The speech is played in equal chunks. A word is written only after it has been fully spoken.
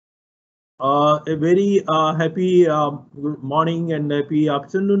A very happy good morning and happy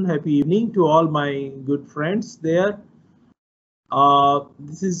afternoon, happy evening to all my good friends there.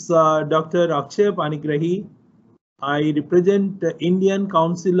 This is Dr. Akshaya Panigrahi. I represent the Indian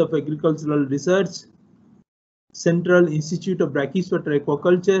Council of Agricultural Research, Central Institute of Brackish-water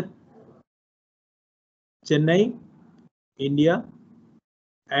Aquaculture, Chennai, India.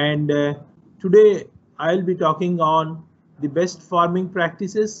 And today I'll be talking on the best farming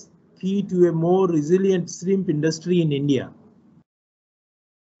practices key to a more resilient shrimp industry in India.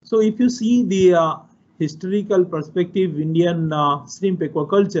 So if you see the historical perspective, Indian shrimp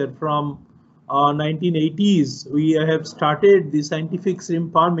aquaculture from 1980s, we have started the scientific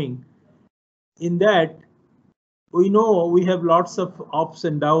shrimp farming. In that, we know we have lots of ups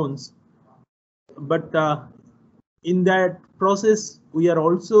and downs, but in that process, we are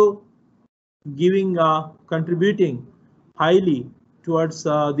also giving contributing highly towards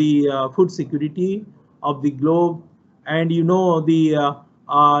the food security of the globe. And you know the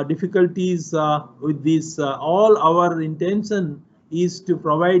difficulties with this, all our intention is to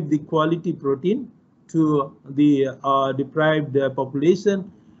provide the quality protein to the deprived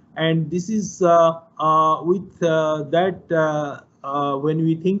population. And this is with that when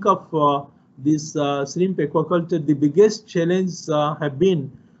we think of this shrimp aquaculture, the biggest challenge have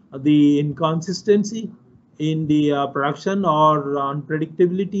been the inconsistency in the production or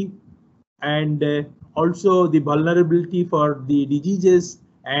unpredictability, and also the vulnerability for the diseases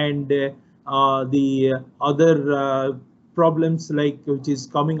and the other problems like which is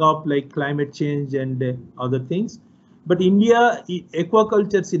coming up like climate change and other things. But India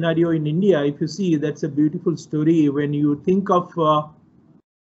aquaculture scenario in India, if you see, that's a beautiful story. When you think of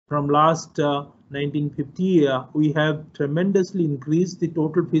from last 1950, we have tremendously increased the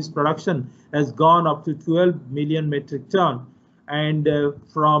total fish production has gone up to 12 million metric ton. And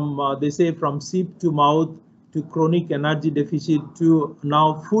from they say from seep to mouth to chronic energy deficit to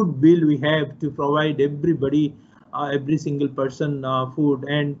now food bill we have to provide everybody, every single person food.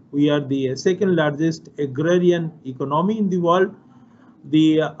 And we are the second largest agrarian economy in the world.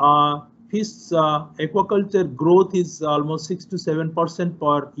 The fish aquaculture growth is almost 6 to 7%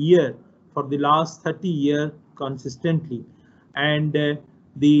 per year for the last 30 years consistently. And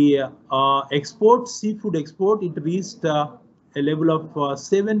the export, seafood export, it reached a level of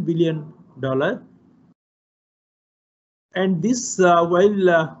 $7 billion. And this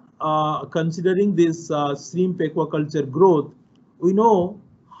while considering this shrimp aquaculture growth, we know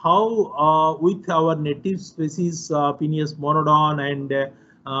how with our native species Penis monodon and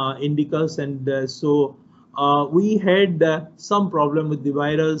indicus, and so we had some problem with the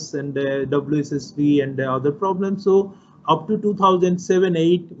virus and WSSV and other problems. So up to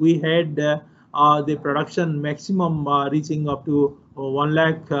 2007-8, we had the production maximum reaching up to 1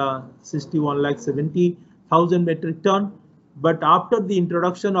 lakh 61 lakh 70,000 metric ton. But after the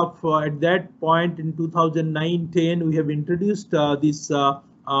introduction of at that point in 2009-10, we have introduced this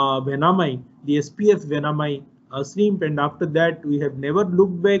Venami, the SPF Venami shrimp, and after that we have never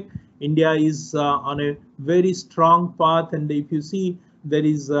looked back. India is on a very strong path, and if you see, there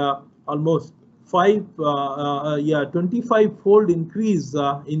is almost 25-fold increase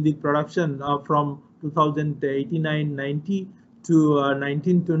in the production from 2089-90 to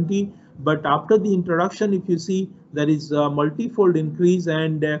 1920. But after the introduction, if you see, there is a multi-fold increase.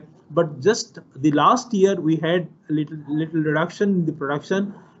 And but just the last year we had a little reduction in the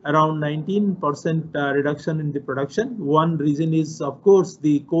production, around 19% reduction in the production. One reason is of course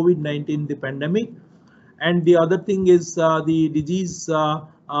the COVID-19, the pandemic, and the other thing is the disease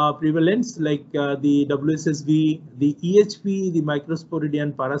prevalence like the WSSV, the EHP, the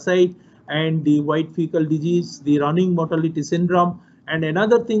microsporidian parasite, and the white fecal disease, the running mortality syndrome. And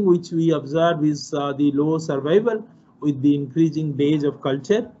another thing which we observe is the low survival with the increasing days of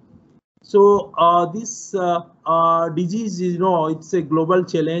culture. So this disease, you know, it's a global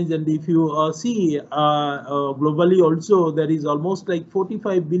challenge, and if you see globally also, there is almost like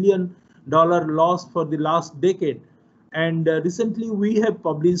 $45 billion loss for the last decade. And recently we have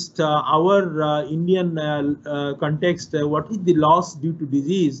published our Indian context, what is the loss due to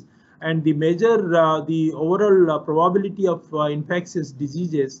disease, and the measure the overall probability of infectious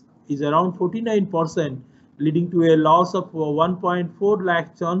diseases is around 49%, leading to a loss of 1.4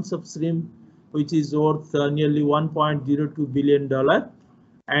 lakh tons of shrimp, which is worth nearly $1.02 billion,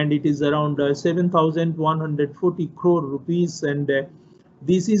 and it is around 7,140 crore rupees. And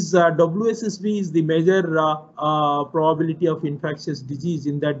this is WSSB is the major probability of infectious disease.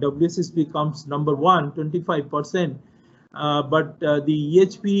 In that, WSSB comes number one, 25%. but the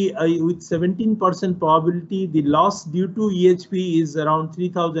EHP with 17% probability, the loss due to EHP is around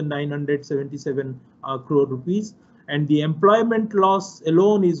 3,977 crore rupees, and the employment loss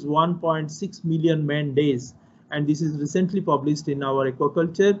alone is 1.6 million man days, and this is recently published in our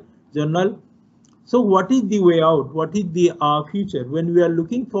aquaculture journal. So what is the way out? What is the future? When we are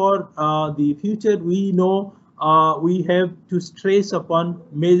looking for the future, we know we have to stress upon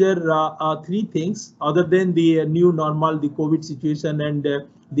major three things other than the new normal, the COVID situation, and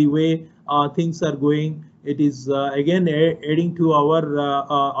the way things are going. It is again adding to our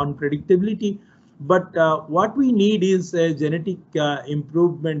unpredictability. But what we need is a genetic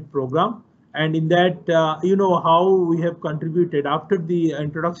improvement program, and in that, you know how we have contributed after the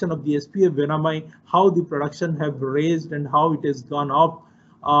introduction of the SPF Venami, how the production have raised and how it has gone up.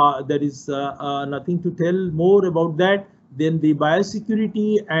 There is nothing to tell more about that. Then the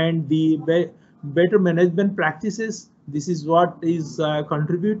biosecurity and the better management practices. This is what is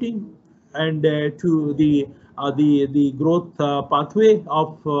contributing and to the growth pathway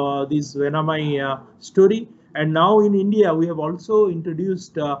of this Venami story. And now in India, we have also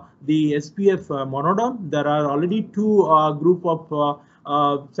introduced the SPF monodon. There are already two group of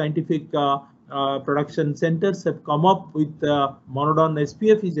scientific production centers have come up with monodon.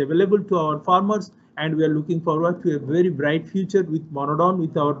 SPF is available to our farmers, and we are looking forward to a very bright future with monodon,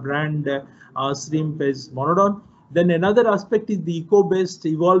 with our brand shrimp as monodon. Then another aspect is the eco-based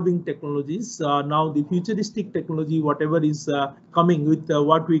evolving technologies. Now the futuristic technology, whatever is coming with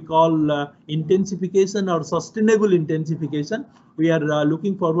what we call intensification or sustainable intensification, we are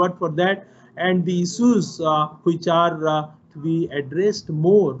looking forward for that. And the issues which are to be addressed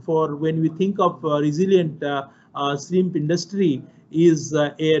more for when we think of resilient shrimp industry is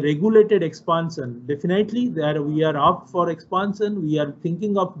a regulated expansion. Definitely there we are up for expansion. We are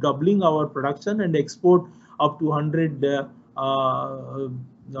thinking of doubling our production and export up to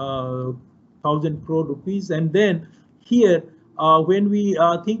 100,000 crore rupees. And then here, when we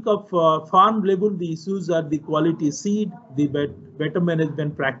think of farm level, the issues are the quality seed, the better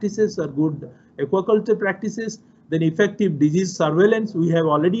management practices or good aquaculture practices, then effective disease surveillance. We have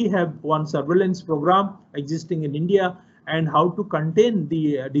already have one surveillance program existing in India, and how to contain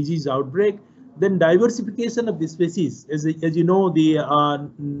the disease outbreak. Then diversification of the species. As you know, the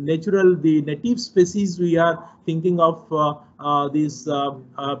native species, we are thinking of these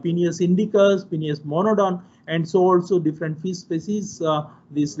Peneus indicus, Peneus monodon, and so also different fish species,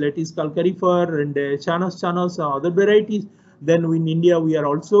 this Lettuce calcarifer and Chanos, other varieties. Then in India, we are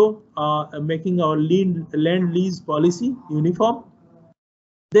also making our land lease policy uniform.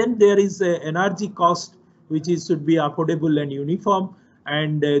 Then there is a energy cost which should be affordable and uniform,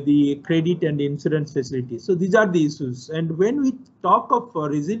 and the credit and insurance facilities. So these are the issues. And when we talk of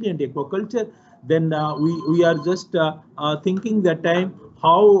resilient aquaculture, then we are just thinking that time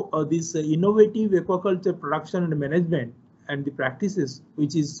how this innovative aquaculture production and management and the practices,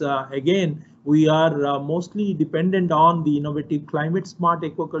 which is again, we are mostly dependent on the innovative climate smart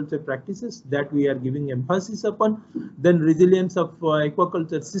aquaculture practices that we are giving emphasis upon. Then resilience of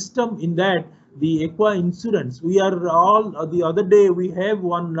aquaculture system, in that the aqua insurance. We are all the other day we have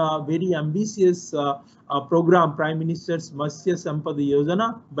one very ambitious program, Prime Minister's Matsya Sampada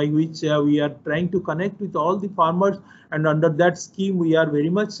Yojana, by which we are trying to connect with all the farmers, and under that scheme we are very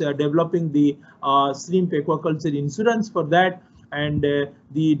much developing the shrimp aquaculture insurance for that. And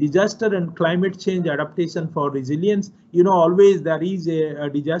the disaster and climate change adaptation for resilience, you know, always there is a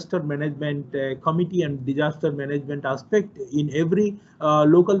disaster management committee and disaster management aspect in every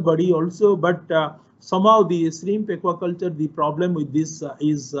local body also, but somehow the shrimp aquaculture, the problem with this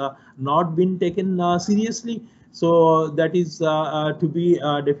is not been taken seriously. So that is to be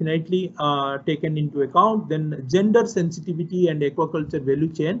definitely taken into account. Then gender sensitivity and aquaculture value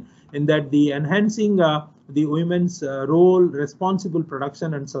chain, in that the enhancing the women's role, responsible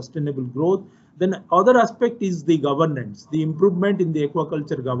production and sustainable growth. Then other aspect is the governance, the improvement in the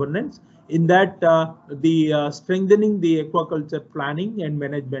aquaculture governance, in that the strengthening the aquaculture planning and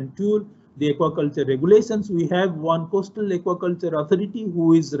management tool, the aquaculture regulations. We have one coastal aquaculture authority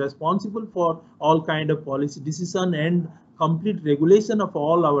who is responsible for all kind of policy decision and complete regulation of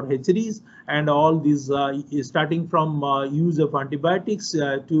all our hatcheries, and all these starting from use of antibiotics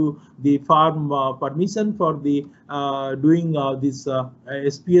to the farm permission for the doing this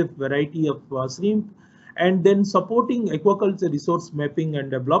SPF variety of shrimp, and then supporting aquaculture resource mapping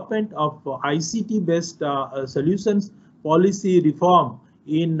and development of ICT based solutions, policy reform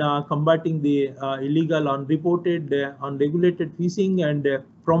in combating the illegal, unreported, unregulated fishing, and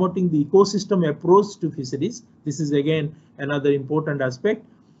promoting the ecosystem approach to fisheries. This is again another important aspect.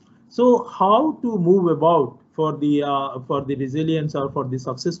 So how to move about for the resilience or for the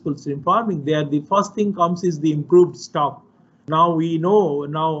successful shrimp farming? There, the first thing comes is the improved stock. Now we know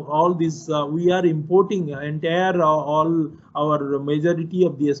now all this we are importing entire all our majority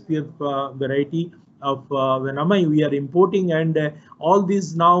of the SPF variety of Venamai we are importing, and all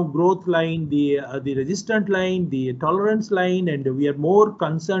these now growth line, the resistant line, the tolerance line, and we are more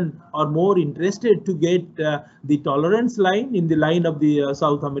concerned or more interested to get the tolerance line in the line of the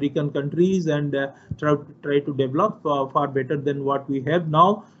South American countries, and try to develop far better than what we have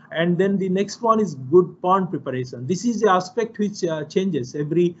now. And then the next one is good pond preparation. This is the aspect which changes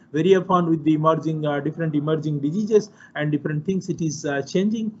very often with the emerging different emerging diseases and different things. It is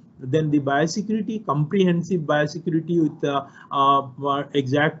changing. Then the biosecurity, comprehensive biosecurity with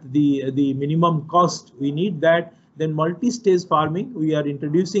exact the minimum cost. We need that. Then multi-stage farming. We are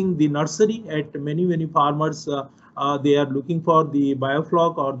introducing the nursery at many farmers. They are looking for the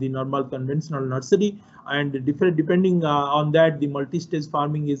biofloc or the normal conventional nursery, and different depending on that, the multi-stage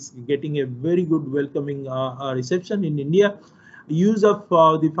farming is getting a very good welcoming reception in India. Use of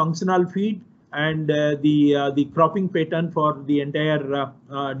the functional feed and the cropping pattern for the entire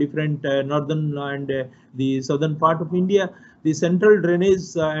different northern and the southern part of India. The central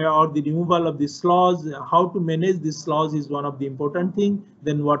drainage or the removal of the sloughs, how to manage the sloughs is one of the important thing.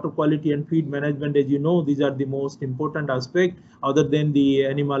 Then water quality and feed management, as you know, these are the most important aspect other than the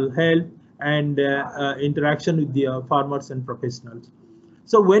animal health and interaction with the farmers and professionals.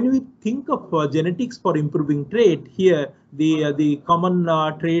 So when we think of genetics for improving trait, here the common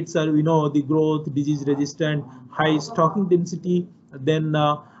traits are, we know, the growth, disease resistant, high stocking density. Then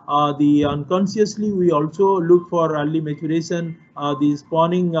the unconsciously we also look for early maturation, the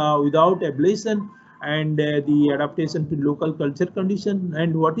spawning without ablation, and the adaptation to local culture condition.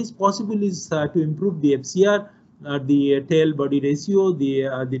 And what is possible is to improve the FCR, the tail body ratio,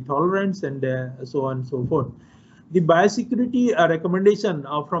 the tolerance, and so on and so forth. The biosecurity recommendation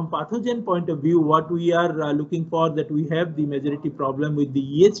from pathogen point of view, what we are looking for, that we have the majority problem with the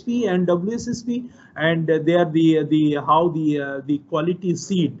EHP and WSSP, and they are the how the quality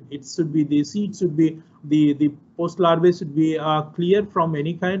seed. It should be, the seed should be, the post larvae should be clear from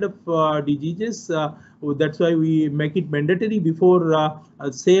any kind of diseases. That's why we make it mandatory before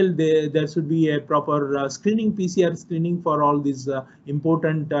sale. There should be a proper screening, PCR screening for all these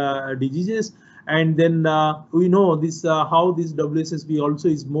important diseases. And then we know this how this WSSB also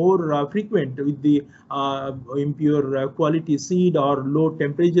is more frequent with the impure quality seed or low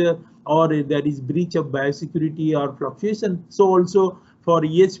temperature, or there is breach of biosecurity or fluctuation. So also for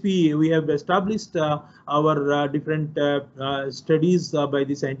EHP, we have established our different studies by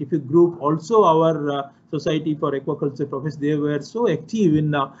the scientific group. Also our Society for Aquaculture Professors, they were so active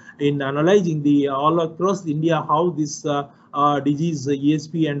in analyzing the all across India how this disease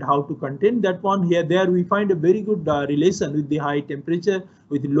ESP and how to contain that one. Here there we find a very good relation with the high temperature,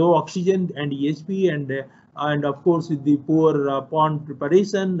 with low oxygen and ESP, and of course with the poor pond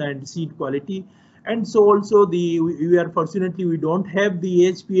preparation and seed quality. And so also we are fortunately we don't have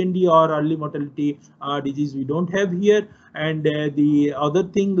the HPND or early mortality disease, we don't have here. And the other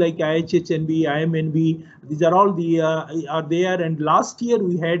thing like IHHNB, IMNB, these are all the are there. And last year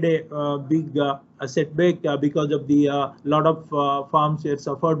we had a big setback because of the lot of farms were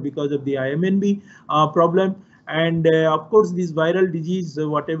suffered because of the IMNB problem. And of course this viral disease,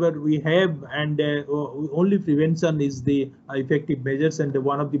 whatever we have, and only prevention is the effective measures. And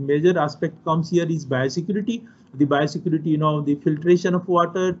one of the major aspect comes here is biosecurity. The biosecurity, you know, the filtration of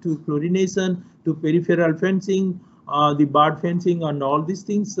water to chlorination to peripheral fencing, the bird fencing, and all these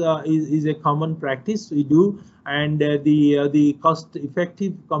things is a common practice we do. And the cost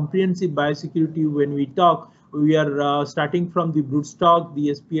effective comprehensive biosecurity, when we talk, we are starting from the broodstock, the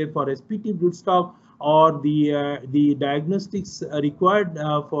SPF or SPT broodstock, or the diagnostics required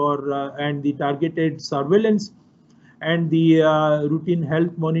for and the targeted surveillance, and the routine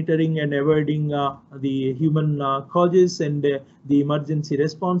health monitoring, and avoiding the human causes, and the emergency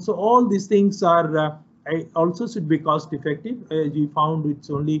response. So all these things are also should be cost effective. As we found, it's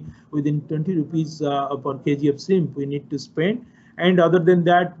only within 20 rupees per kg of shrimp we need to spend. And other than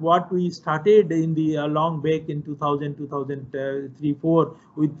that, what we started in the long back in 2003-4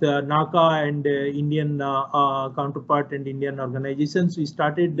 with NACA and Indian counterpart and Indian organizations, we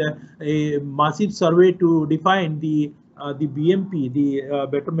started a massive survey to define the BMP, the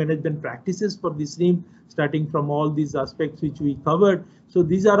better management practices for the shrimp, starting from all these aspects which we covered. So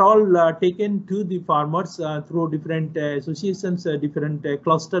these are all taken to the farmers through different associations, different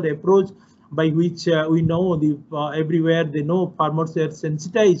cluster approach, by which we know the everywhere they know farmers are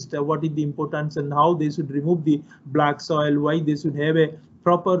sensitized what is the importance and how they should remove the black soil, why they should have a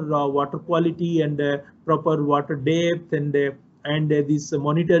proper water quality and proper water depth and this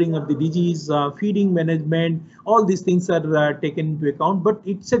monitoring of the disease, feeding management, all these things are taken into account. But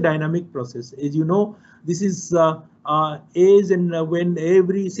it's a dynamic process. As you know, this is and when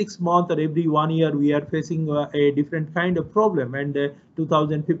every 6 months or every 1 year we are facing a different kind of problem. And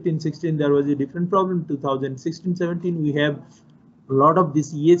 2015-16 there was a different problem. 2016-17 we have a lot of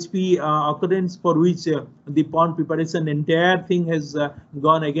this EHP occurrence, for which the pond preparation entire thing has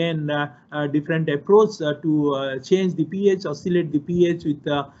gone again different approach to change the pH, oscillate the pH with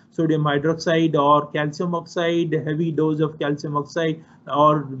sodium hydroxide or calcium oxide, heavy dose of calcium oxide,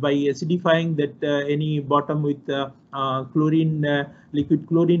 or by acidifying that any bottom with chlorine, liquid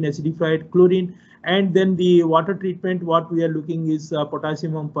chlorine, acidified chlorine. And then the water treatment, what we are looking is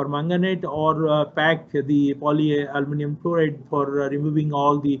potassium permanganate or PAC, the polyaluminum chloride, for removing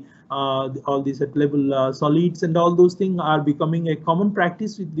all the set level solids, and all those things are becoming a common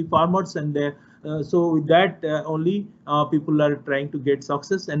practice with the farmers. And so with that only people are trying to get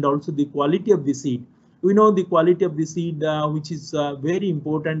success. And also the quality of the seed. We know the quality of the seed, which is very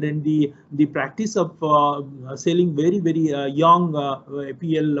important, and the practice of selling very young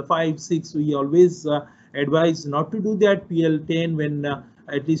PL 5, 6. We always advise not to do that. PL 10 when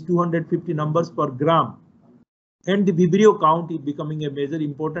at least 250 numbers per gram. And the vibrio count is becoming a major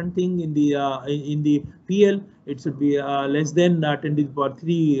important thing in the PL. It should be less than 10 to the power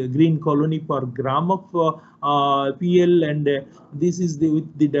 3 green colony per gram of PL, and this is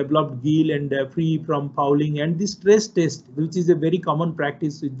with the developed gill and free from fouling. And the stress test, which is a very common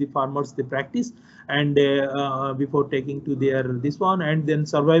practice with the farmers, they practice, and before taking to their this one. And then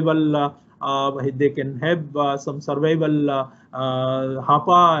survival, they can have some survival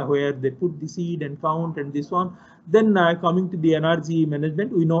hapa where they put the seed and count and this one. Then coming to the energy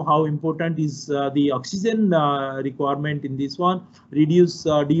management, we know how important is the oxygen requirement in this one. Reduce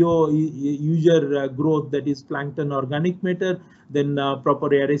DO user growth, that is plankton organic matter. Then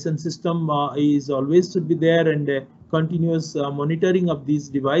proper aeration system is always should be there, and continuous monitoring of these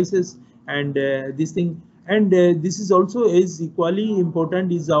devices and this thing. And this is also is equally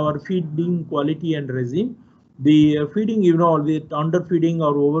important is our feeding quality and regime. The feeding, you know, the underfeeding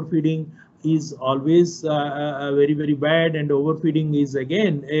or overfeeding is always very bad, and overfeeding is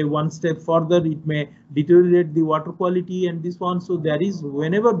again a one step further. It may deteriorate the water quality and this one. So there is,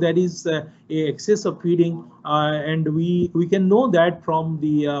 whenever there is a excess of feeding, and we can know that from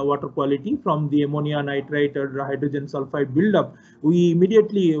the water quality, from the ammonia nitrate or hydrogen sulfide buildup, we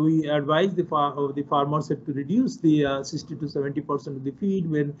advise the farmers to reduce the 60 to 70% of the feed.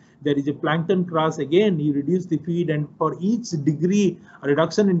 When there is a plankton crash, again you reduce the feed, and for each degree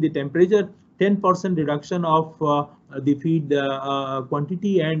reduction in the temperature, 10% reduction of the feed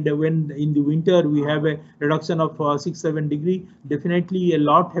quantity. And when in the winter we have a reduction of 6-7 degree, definitely a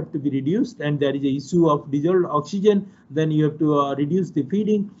lot have to be reduced, and there is a issue of dissolved oxygen. Then you have to reduce the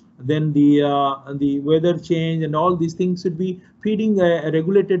feeding. Then the weather change and all these things should be feeding,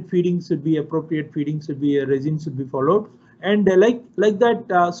 regulated feeding should be, appropriate feeding should be, a regime should be followed. And like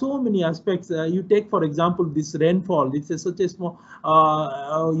that, so many aspects. You take, for example, this rainfall. It's such a small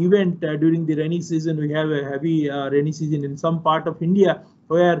event during the rainy season. We have a heavy rainy season in some part of India,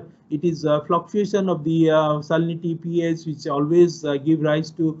 where it is fluctuation of the salinity pH, which always give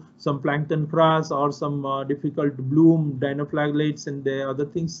rise to some plankton crash or some difficult bloom, dinoflagellates, and other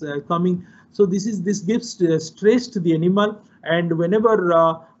things coming. So this gives stress to the animal. And whenever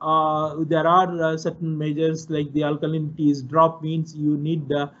there are certain measures like the alkalinity is drop, means you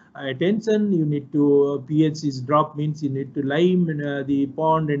need attention. You need to pH is drop, means you need to lime the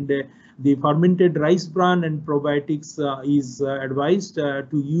pond, and the fermented rice bran and probiotics is advised to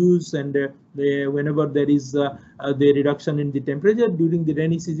use. And whenever there is the reduction in the temperature during the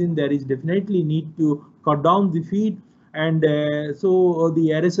rainy season, there is definitely need to cut down the feed. And so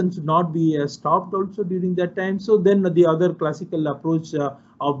the aeration should not be stopped also during that time. So then the other classical approach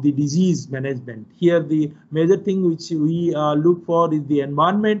of the disease management. Here the major thing which we look for is the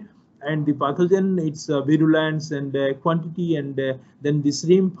environment and the pathogen, its virulence and quantity, and then the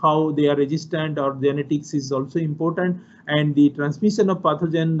shrimp, how they are resistant, or genetics is also important. And the transmission of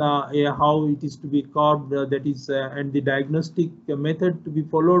pathogen, how it is to be curbed, that is, and the diagnostic method to be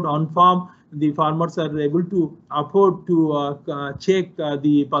followed on farm. The farmers are able to afford to check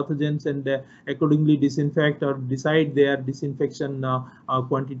the pathogens and accordingly disinfect or decide their disinfection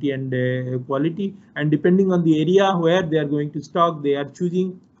quantity and quality. And depending on the area where they are going to stock, they are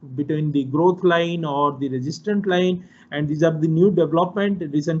choosing between the growth line or the resistant line, and these are the new development.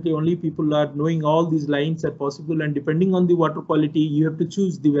 Recently only people are knowing all these lines are possible, and depending on the water quality you have to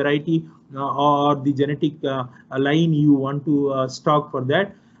choose the variety or the genetic line you want to stock for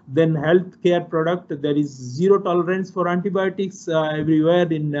that. Then healthcare product, there is zero tolerance for antibiotics everywhere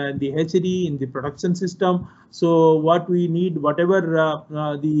in the hatchery, in the production system. So what we need, whatever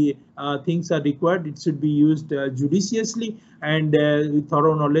the things are required, it should be used judiciously, and with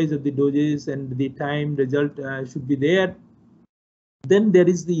thorough knowledge of the doses and the time result should be there. Then there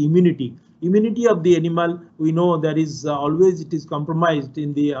is the immunity of the animal. We know there is always it is compromised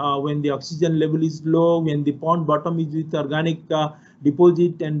in the when the oxygen level is low, when the pond bottom is with organic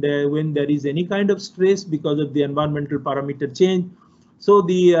deposit, and when there is any kind of stress because of the environmental parameter change. So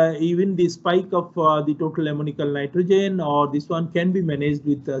the even the spike of the total ammonical nitrogen or this one can be managed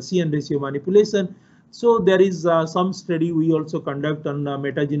with CN ratio manipulation. So there is some study we also conduct on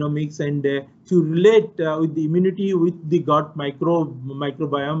metagenomics, and to relate with the immunity with the gut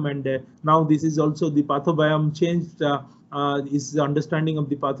microbiome, and now this is also the pathobiome changed, is the understanding of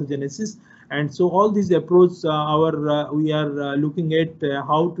the pathogenesis. And so all these approach we are looking at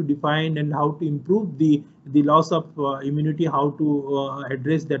how to define and how to improve the loss of immunity, how to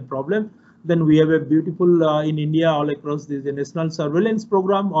address that problem. Then we have a beautiful in India all across the national surveillance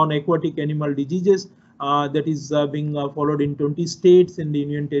program on aquatic animal diseases that is being followed in 20 states and the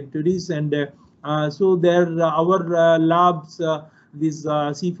union territories. And so there our labs, these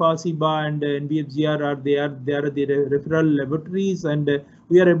CIFA, CIBA, and NBFGR are there. They are the referral laboratories, and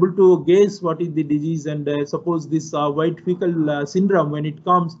we are able to guess what is the disease. And suppose this white fecal syndrome, when it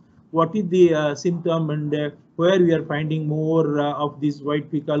comes, what is the symptom, and where we are finding more of this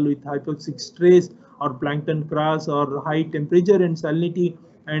white fecal with hypoxic stress or plankton crash or high temperature and salinity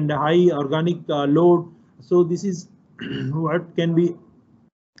and high organic load. So this is what can be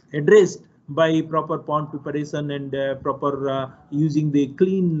addressed by proper pond preparation and proper using the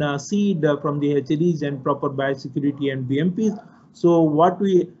clean seed from the hatcheries and proper biosecurity and BMPs. So what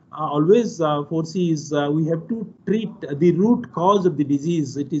we always foresee is we have to treat the root cause of the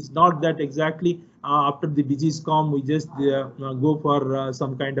disease. It is not that exactly after the disease come we just go for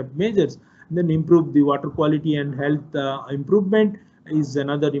some kind of measures. Then improve the water quality and health improvement is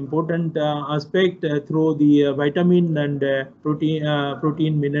another important aspect through the vitamin and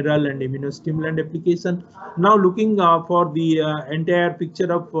protein, mineral, and immunostimulant application. Now looking for the entire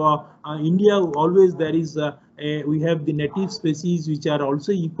picture of India, always there is we have the native species which are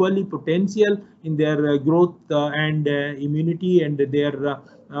also equally potential in their growth and immunity, and their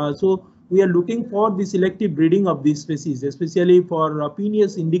so we are looking for the selective breeding of these species, especially for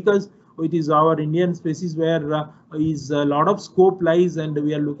Penis indicus, which is our Indian species where is a lot of scope lies, and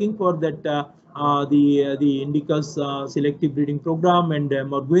we are looking for that the indicus selective breeding program, and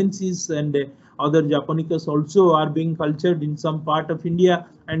Morguensis and other Japonicus also are being cultured in some part of India,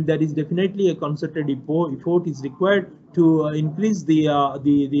 and there is definitely a concerted effort is required to increase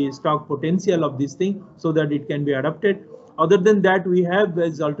the stock potential of this thing so that it can be adapted. Other than that, we have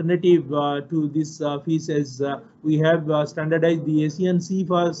as alternative to this fish, as we have standardized the Asian sea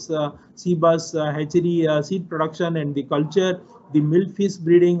bass hatchery seed production and the culture, the milkfish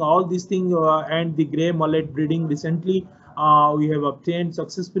breeding, all these things, and the grey mullet breeding recently. We have obtained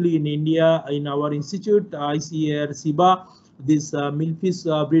successfully in India in our institute, ICAR SIBA, this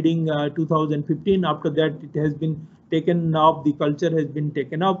milkfish breeding 2015. After that, it has been taken up, the culture has been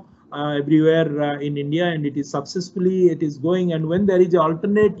taken up everywhere in India, and it is successfully it is going. And when there is an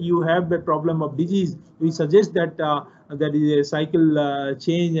alternate, you have a problem of disease, we suggest that there is a cycle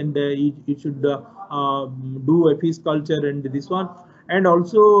change, and it should do a fish culture and this one. And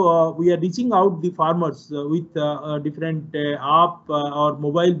also we are reaching out the farmers with different app or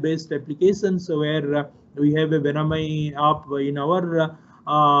mobile based applications, where we have a Venami app in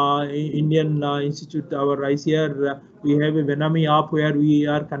our Indian Institute, our ICR. We have a Venami app where we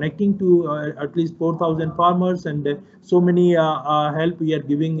are connecting to at least 4,000 farmers, and so many help we are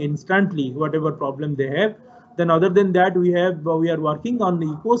giving instantly, whatever problem they have. Then other than that, we are working on the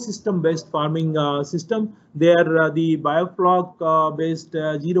ecosystem based farming system. There the biofloc based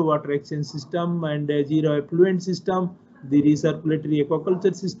zero water exchange system, and zero effluent system, the recirculatory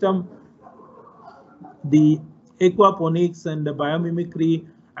aquaculture system, the aquaponics and the biomimicry,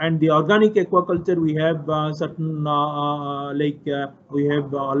 and the organic aquaculture. We have certain we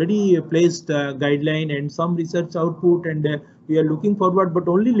have already placed guideline and some research output, and we are looking forward. But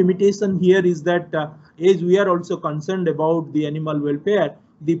only limitation here is that as we are also concerned about the animal welfare,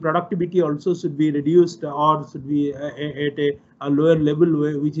 the productivity also should be reduced or should be at a lower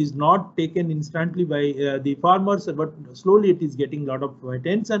level, which is not taken instantly by the farmers, but slowly it is getting a lot of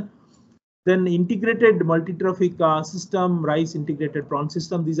attention. Then integrated multi-trophic system, rice integrated prawn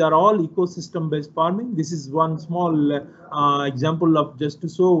system. These are all ecosystem-based farming. This is one small example of just to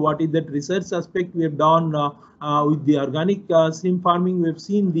show what is that research aspect we have done with the organic shrimp farming. We have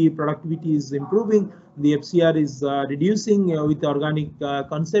seen the productivity is improving, the FCR is reducing with organic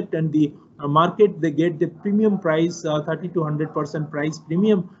concept, and the market they get the premium price, 30 to 100% price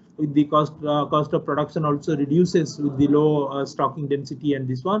premium, with the cost of production also reduces with the low stocking density and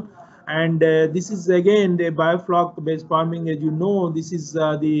this one. And this is again the biofloc based farming. As you know, this is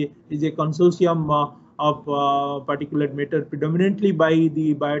is a consortium of particulate matter predominantly by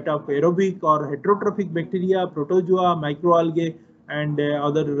the biota of aerobic or heterotrophic bacteria, protozoa, microalgae, and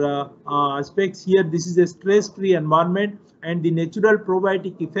other aspects. Here this is a stress-free environment, and the natural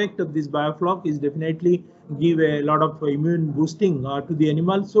probiotic effect of this biofloc is definitely give a lot of immune boosting to the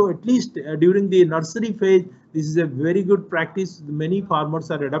animal. So at least during the nursery phase, this is a very good practice. Many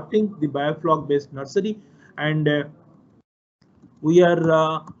farmers are adopting the biofloc based nursery, and we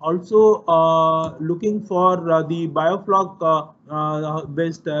are also looking for the biofloc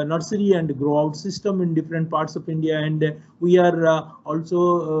based nursery and grow out system in different parts of India, and we are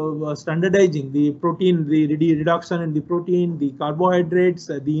also standardizing the protein, the reduction in the protein, the carbohydrates,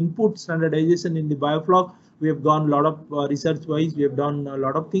 the input standardization in the biofloc. We have gone a lot of research wise, we have done a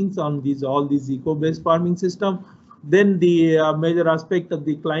lot of things on these all these eco based farming system. Then the major aspect of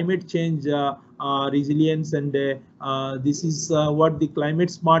the climate change resilience, and this is what the climate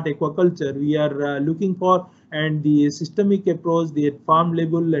smart aquaculture we are looking for, and the systemic approach, the at farm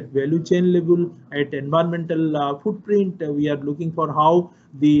level, at value chain level, at environmental footprint. We are looking for how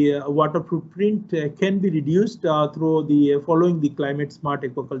the water footprint can be reduced through the following the climate smart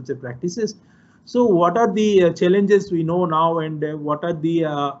aquaculture practices. So what are the challenges we know now, and what are the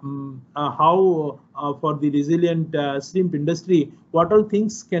how for the resilient shrimp industry, what all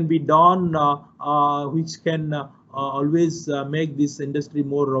things can be done which can always make this industry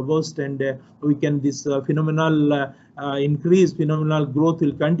more robust, and we can this phenomenal increase, phenomenal growth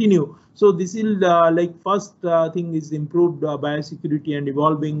will continue. So this will like first thing is improved biosecurity and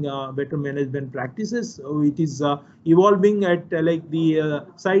evolving better management practices. So it is evolving at like the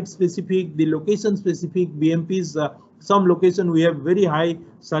site specific, the location specific BMPs. Some location we have very high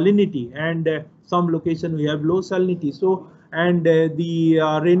salinity, and some location we have low salinity. So and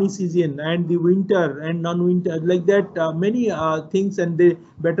the rainy season and the winter and non-winter, like that many things, and the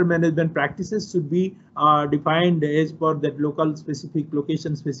better management practices should be defined as per that local specific,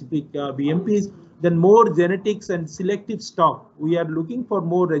 location specific BMPs. Then more genetics and selective stock. We are looking for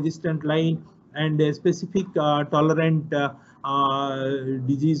more resistant line and specific tolerant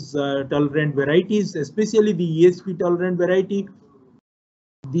disease tolerant varieties, especially the ESP tolerant variety,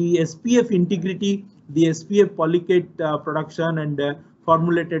 the SPF integrity, the SPF polycate production and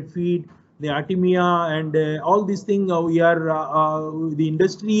formulated feed, the Artemia, and all these things we are the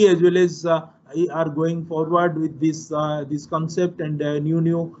industry as well as are going forward with this concept, and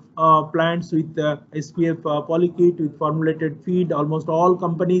new plants with SPF polycate with formulated feed. Almost all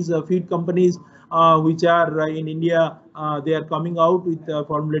companies, feed companies which are in India, they are coming out with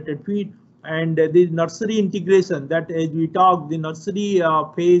formulated feed. And the nursery integration, that as we talk, the nursery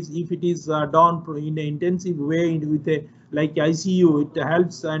phase, if it is done in an intensive way with a like ICU, it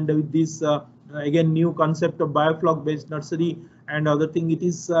helps. And with this again new concept of biofloc based nursery and other thing, it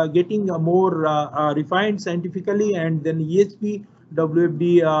is getting more refined scientifically. And then ESP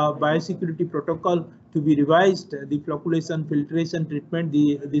WFD biosecurity protocol to be revised, the flocculation filtration treatment,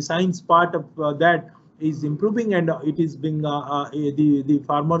 the science part of that is improving, and it is being the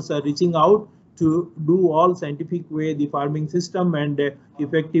farmers are reaching out to do all scientific way the farming system, and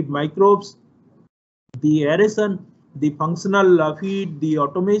effective microbes, the aeration, the functional feed, the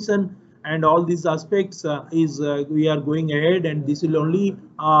automation, and all these aspects is we are going ahead, and this will only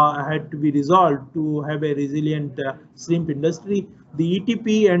had to be resolved to have a resilient shrimp industry. The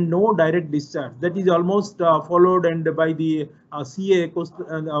ETP and no direct discharge, that is almost followed, and by the CA,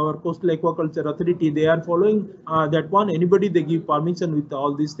 our Coastal Aquaculture Authority, they are following that one. Anybody they give permission with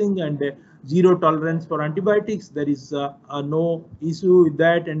all these things, and zero tolerance for antibiotics. There is no issue with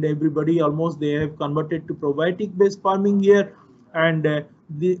that, and everybody almost they have converted to probiotic based farming here. And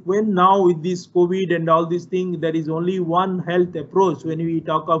when now with this COVID and all these things, there is only one health approach when we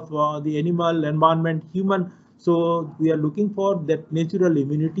talk of the animal, environment, human. So we are looking for that natural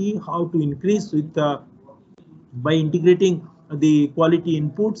immunity, how to increase with by integrating the quality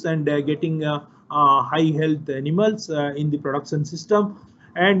inputs and getting high health animals in the production system.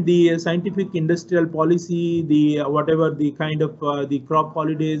 and the scientific industrial policy, the whatever the kind of the crop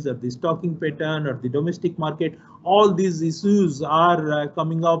holidays or the stocking pattern or the domestic market, all these issues are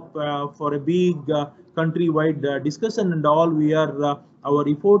coming up for a big countrywide discussion, and all we are our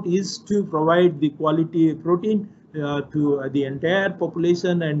effort is to provide the quality protein to the entire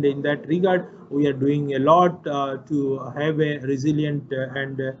population, and in that regard we are doing a lot to have a resilient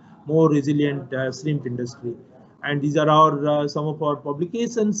and more resilient shrimp industry. And these are our some of our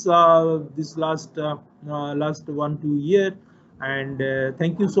publications this last 1 2 year. And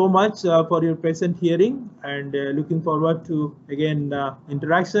thank you so much for your patient hearing, and looking forward to again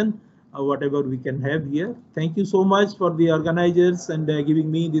interaction whatever we can have here. Thank you so much for the organizers and giving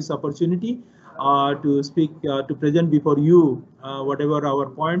me this opportunity to speak to present before you whatever our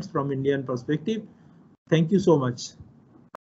points from Indian perspective. Thank you so much.